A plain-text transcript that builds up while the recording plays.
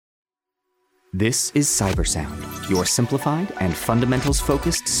This is Cybersound, your simplified and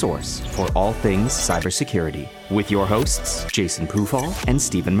fundamentals-focused source for all things cybersecurity, with your hosts, Jason Pufall and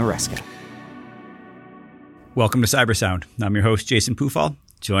Stephen Maresca. Welcome to Cybersound. I'm your host, Jason Pufall,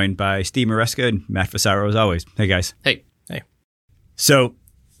 joined by Steve Maresca and Matt Fasaro as always. Hey, guys. Hey. So,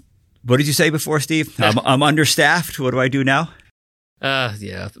 what did you say before, Steve? I'm understaffed. What do I do now?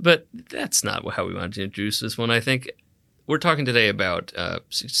 Yeah, but that's not how we wanted to introduce this one. I think we're talking today about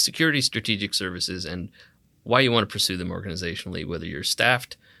security strategic services and why you want to pursue them organizationally, whether you're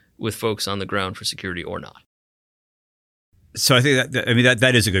staffed with folks on the ground for security or not. So I think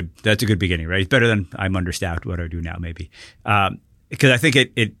that is a good beginning, right? It's better than I'm understaffed. What do I do now? Maybe because I think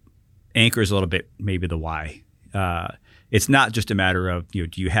it anchors a little bit maybe the why. It's not just a matter of do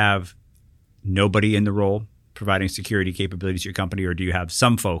you have nobody in the role providing security capabilities to your company, or do you have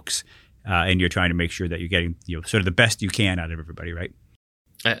some folks and you're trying to make sure that you're getting sort of the best you can out of everybody, right?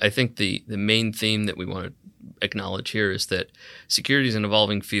 I think the main theme that we want to acknowledge here is that security is an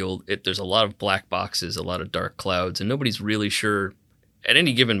evolving field. There's a lot of black boxes, a lot of dark clouds, and nobody's really sure at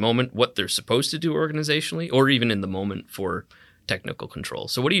any given moment what they're supposed to do organizationally or even in the moment for technical control.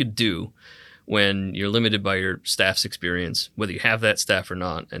 So what do you do when you're limited by your staff's experience, whether you have that staff or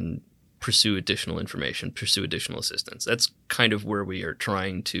not, and pursue additional information, pursue additional assistance? That's kind of where we are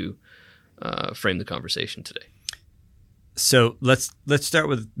trying to frame the conversation today. So let's start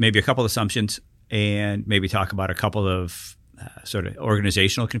with maybe a couple of assumptions and maybe talk about a couple of sort of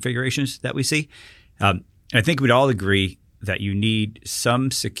organizational configurations that we see. I think we'd all agree that you need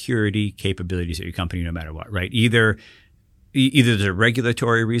some security capabilities at your company no matter what, right? Either there's a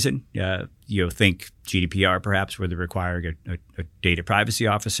regulatory reason, think GDPR perhaps, where they're requiring a data privacy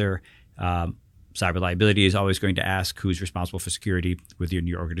officer. Cyber liability is always going to ask who's responsible for security within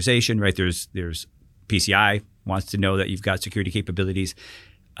your organization, right? There's PCI wants to know that you've got security capabilities.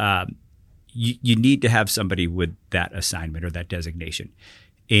 You need to have somebody with that assignment or that designation.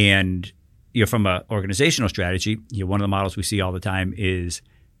 And from an organizational strategy, one of the models we see all the time is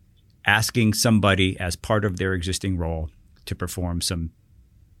asking somebody as part of their existing role to perform some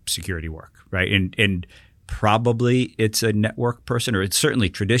security work, right? And probably it's a network person, or it's certainly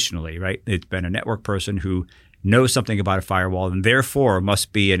traditionally, right? It's been a network person who knows something about a firewall and therefore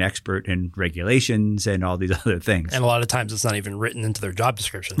must be an expert in regulations and all these other things. And a lot of times it's not even written into their job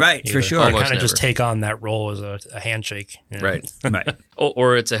description. Right, either. for sure. They kind of just take on that role as a handshake. Right. Right.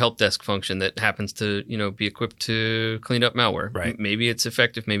 Or it's a help desk function that happens to, be equipped to clean up malware. Right. Maybe it's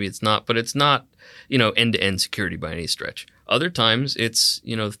effective, maybe it's not, but it's not, end-to-end security by any stretch. Other times it's,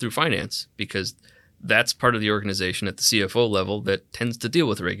 through finance, because that's part of the organization at the CFO level that tends to deal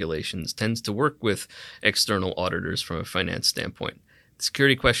with regulations, tends to work with external auditors from a finance standpoint.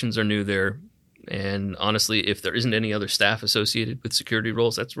 Security questions are new there. And honestly, if there isn't any other staff associated with security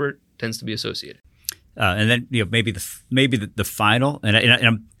roles, that's where it tends to be associated. And then maybe the final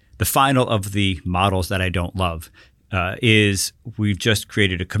and the final of the models that I don't love is we've just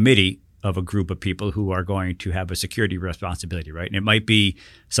created a committee of a group of people who are going to have a security responsibility, right? And it might be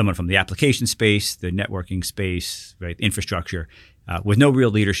someone from the application space, the networking space, right, infrastructure, with no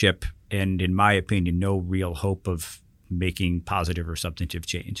real leadership and, in my opinion, no real hope of making positive or substantive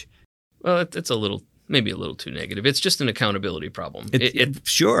change. Well, it's maybe a little too negative. It's just an accountability problem.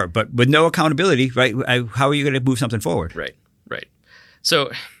 Sure, but with no accountability, right, how are you going to move something forward? Right. So,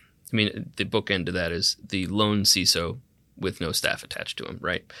 the bookend to that is the lone CISO with no staff attached to him,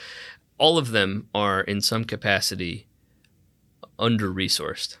 right? All of them are in some capacity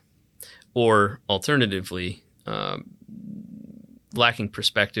under-resourced, or alternatively, lacking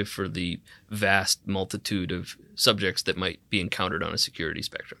perspective for the vast multitude of subjects that might be encountered on a security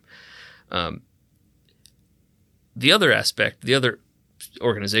spectrum. The other aspect, the other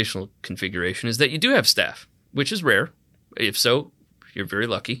organizational configuration is that you do have staff, which is rare. If so, you're very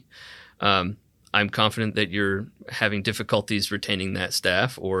lucky. I'm confident that you're having difficulties retaining that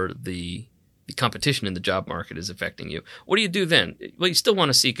staff, or the competition in the job market is affecting you. What do you do then? Well, you still want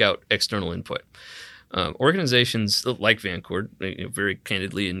to seek out external input. Organizations like Vancord, very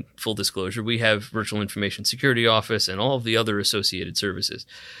candidly in full disclosure, we have Virtual Information Security Office and all of the other associated services.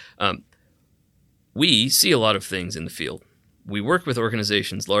 We see a lot of things in the field. We work with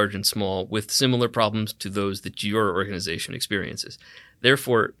organizations large and small with similar problems to those that your organization experiences.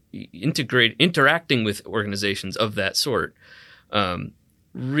 Therefore, interacting with organizations of that sort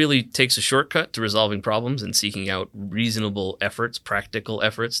really takes a shortcut to resolving problems and seeking out reasonable efforts, practical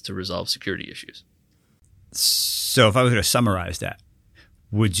efforts to resolve security issues. So if I was going to summarize that,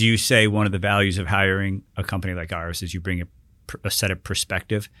 would you say one of the values of hiring a company like ours is you bring a set of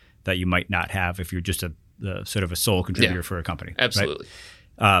perspective that you might not have if you're just a sort of a sole contributor for a company? Absolutely.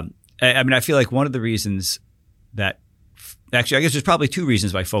 Right? I mean, I feel like one of the reasons that actually, I guess there's probably two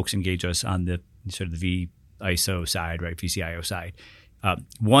reasons why folks engage us on the sort of the VISO side, right, VCIO side.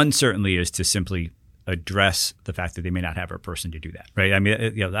 One certainly is to simply address the fact that they may not have a person to do that, right? I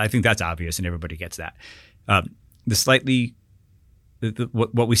mean, I think that's obvious and everybody gets that.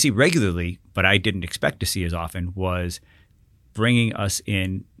 What we see regularly, but I didn't expect to see as often, was bringing us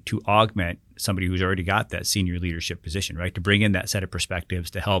in to augment somebody who's already got that senior leadership position, right? To bring in that set of perspectives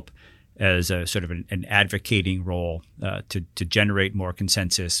to help as a sort of an advocating role to generate more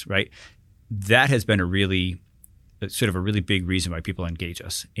consensus, right? That has been a really big reason why people engage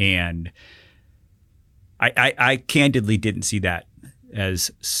us. And I candidly didn't see that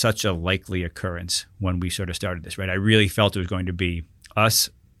as such a likely occurrence when we sort of started this, right? I really felt it was going to be us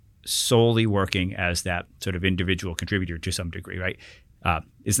solely working as that sort of individual contributor to some degree, right?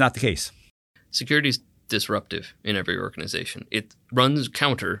 It's not the case. Security is disruptive in every organization. It runs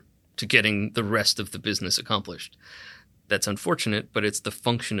counter to getting the rest of the business accomplished. That's unfortunate, but it's the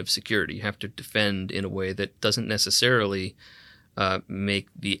function of security. You have to defend in a way that doesn't necessarily make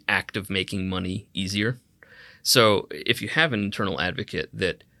the act of making money easier. So if you have an internal advocate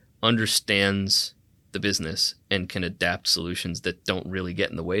that understands the business and can adapt solutions that don't really get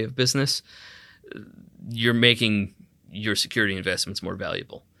in the way of business, you're making your security investments more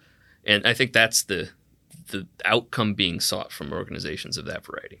valuable. And I think that's the outcome being sought from organizations of that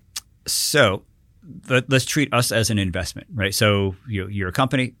variety. So let's treat us as an investment, right? So you're a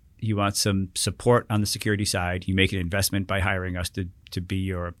company, you want some support on the security side, you make an investment by hiring us to be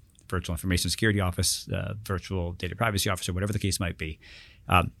your virtual information security office, virtual data privacy officer, whatever the case might be.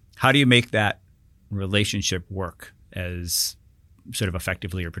 How do you make that relationship work as sort of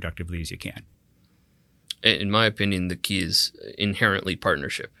effectively or productively as you can? In my opinion, the key is inherently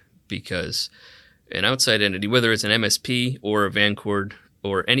partnership, because an outside entity, whether it's an MSP or a Vancord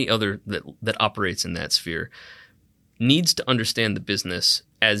or any other that operates in that sphere, needs to understand the business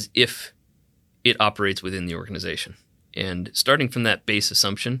as if it operates within the organization. And starting from that base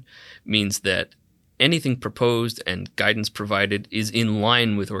assumption means that anything proposed and guidance provided is in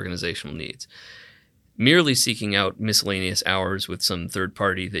line with organizational needs. Merely seeking out miscellaneous hours with some third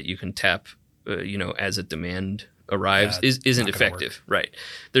party that you can tap, as a demand arrives isn't effective. Right.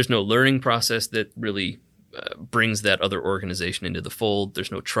 There's no learning process that really brings that other organization into the fold.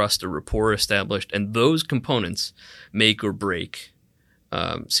 There's no trust or rapport established, and those components make or break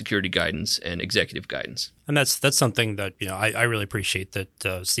security guidance and executive guidance. And that's something that I really appreciate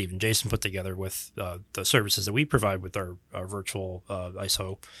that Steve and Jason put together with the services that we provide with our virtual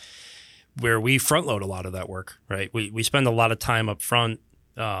ISO, where we front load a lot of that work. Right, we spend a lot of time up front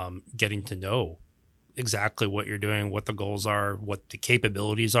getting to know exactly what you're doing, what the goals are, what the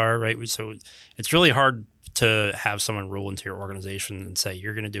capabilities are. Right, so it's really hard to have someone roll into your organization and say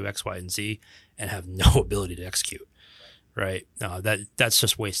you're going to do X, Y, and Z and have no ability to execute. Right. That's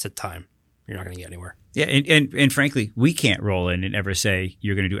just wasted time. You're not going to get anywhere. Yeah. And frankly, we can't roll in and ever say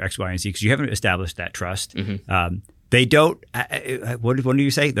you're going to do X, Y, and Z because you haven't established that trust. Mm-hmm. They don't. What do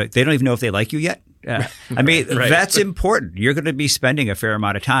you say? They don't even know if they like you yet. I mean, right. That's important. You're going to be spending a fair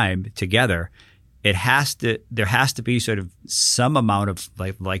amount of time together. There has to be sort of some amount of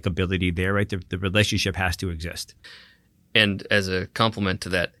likability there, right? The relationship has to exist. And as a complement to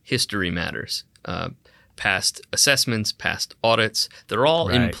that, history matters. Past assessments, past audits, they're all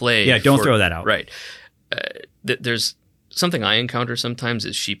in play. Yeah, don't throw that out. Right. There's something I encounter sometimes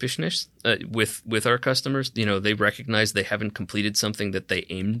is sheepishness with our customers. They recognize they haven't completed something that they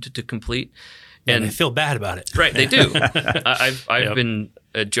aimed to complete. And they feel bad about it. Right, they do. I've been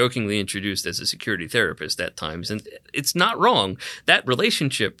jokingly introduced as a security therapist at times, and it's not wrong. That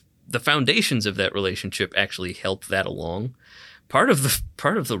relationship, the foundations of that relationship actually help that along. Part of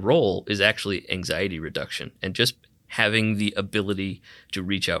the role is actually anxiety reduction and just having the ability to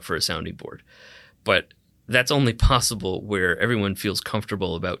reach out for a sounding board. But that's only possible where everyone feels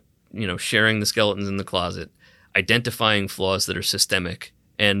comfortable about, sharing the skeletons in the closet, identifying flaws that are systemic,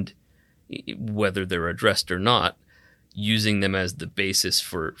 and whether they're addressed or not, using them as the basis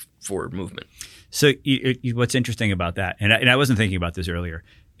for movement. So what's interesting about that, and I wasn't thinking about this earlier,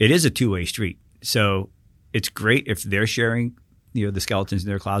 it is a two-way street. So it's great if they're sharing the skeletons in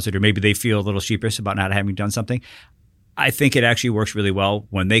their closet, or maybe they feel a little sheepish about not having done something. I think it actually works really well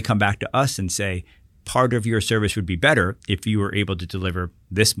when they come back to us and say, part of your service would be better if you were able to deliver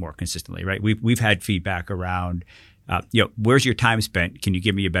this more consistently, right? We've had feedback around, where's your time spent? Can you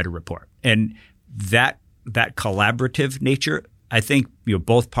give me a better report? And that collaborative nature, I think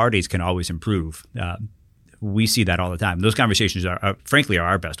both parties can always improve. We see that all the time. Those conversations are frankly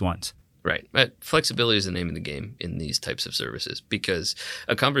our best ones. Right. Flexibility is the name of the game in these types of services, because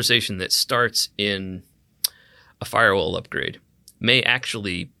a conversation that starts in a firewall upgrade may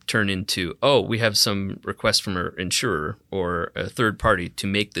actually turn into, oh, we have some request from our insurer or a third party to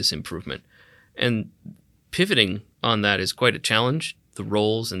make this improvement. And pivoting on that is quite a challenge. The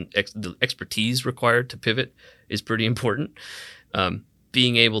roles and the expertise required to pivot is pretty important.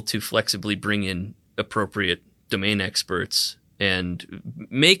 Being able to flexibly bring in appropriate domain experts and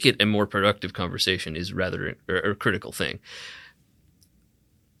make it a more productive conversation is rather a critical thing.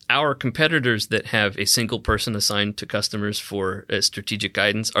 Our competitors that have a single person assigned to customers for strategic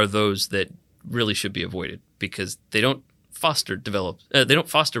guidance are those that really should be avoided, because they don't foster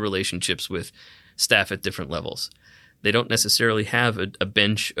relationships with staff at different levels. They don't necessarily have a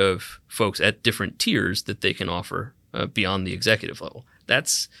bench of folks at different tiers that they can offer beyond the executive level.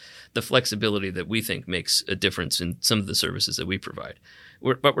 That's the flexibility that we think makes a difference in some of the services that we provide.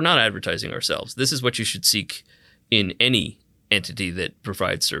 But we're not advertising ourselves. This is what you should seek in any entity that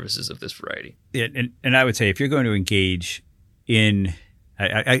provides services of this variety. Yeah, and I would say if you're going to engage in,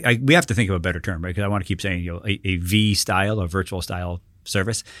 we have to think of a better term, right? Because I want to keep saying a V style or virtual style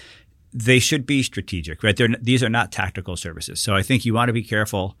service. They should be strategic, right? These are not tactical services. So I think you want to be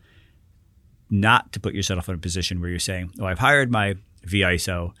careful not to put yourself in a position where you're saying, oh, I've hired my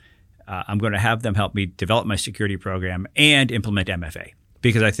VISO. I'm going to have them help me develop my security program and implement MFA,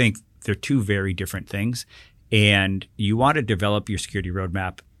 because I think they're two very different things. And you want to develop your security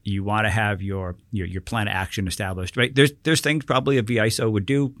roadmap. You want to have your plan of action established, right? There's things probably a VISO would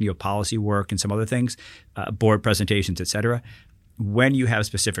do, policy work and some other things, board presentations, et cetera. When you have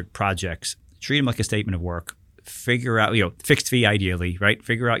specific projects, treat them like a statement of work. Figure out, fixed fee ideally, right?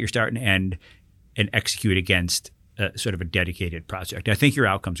 Figure out your start and end and execute against sort of a dedicated project. I think your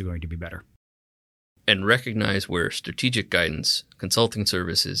outcomes are going to be better. And recognize where strategic guidance, consulting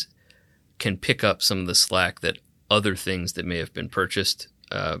services can pick up some of the slack that other things that may have been purchased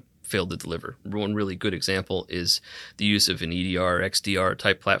failed to deliver. One really good example is the use of an EDR, XDR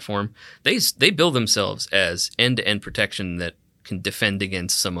type platform. They build themselves as end-to-end protection that can defend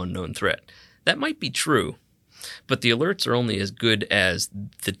against some unknown threat. That might be true, but the alerts are only as good as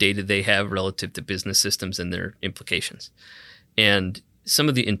the data they have relative to business systems and their implications. And some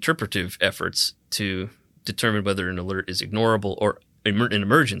of the interpretive efforts to determine whether an alert is ignorable or an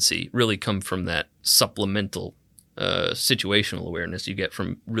emergency really come from that supplemental situational awareness you get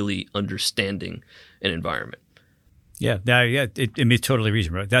from really understanding an environment. Yeah, it's totally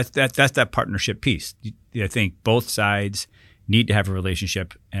reasonable. That's that partnership piece. I think both sides need to have a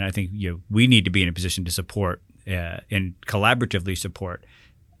relationship, and I think we need to be in a position to support and collaboratively support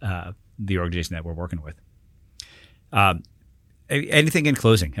the organization that we're working with. Anything in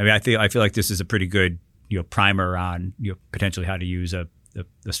closing? I mean, I feel like this is a pretty good primer on potentially how to use a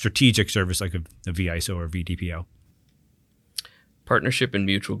strategic service like a VISO or VDPO. Partnership and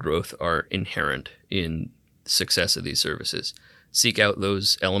mutual growth are inherent in the success of these services. Seek out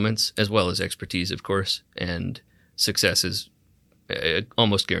those elements as well as expertise, of course, and success is a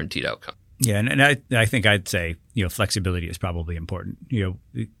almost guaranteed outcome. Yeah, and I think I'd say flexibility is probably important.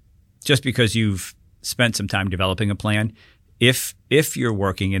 Just because you've spent some time developing a plan, if you're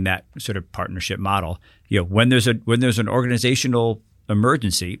working in that sort of partnership model, when there's an organizational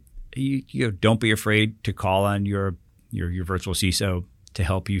emergency, you don't be afraid to call on your virtual CISO to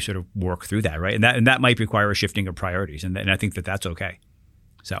help you sort of work through that, right? And that might require a shifting of priorities, and I think that's okay.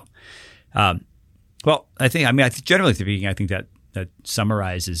 So, well, I think generally speaking, I think that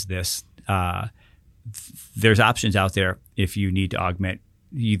summarizes this. There's options out there if you need to augment,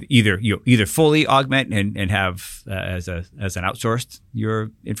 either fully augment and have as an outsourced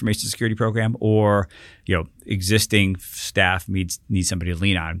your information security program, or existing staff needs somebody to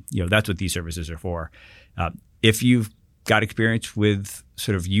lean on. That's what these services are for. If you've got experience with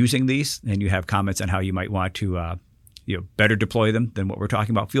sort of using these and you have comments on how you might want to better deploy them than what we're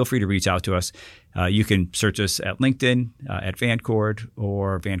talking about, feel free to reach out to us. You can search us at LinkedIn, at Vancord,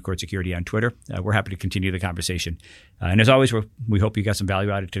 or Vancord Security on Twitter. We're happy to continue the conversation. And as always, we hope you got some value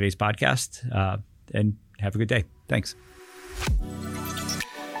out of today's podcast, and have a good day. Thanks.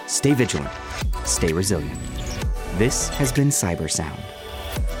 Stay vigilant. Stay resilient. This has been CyberSound.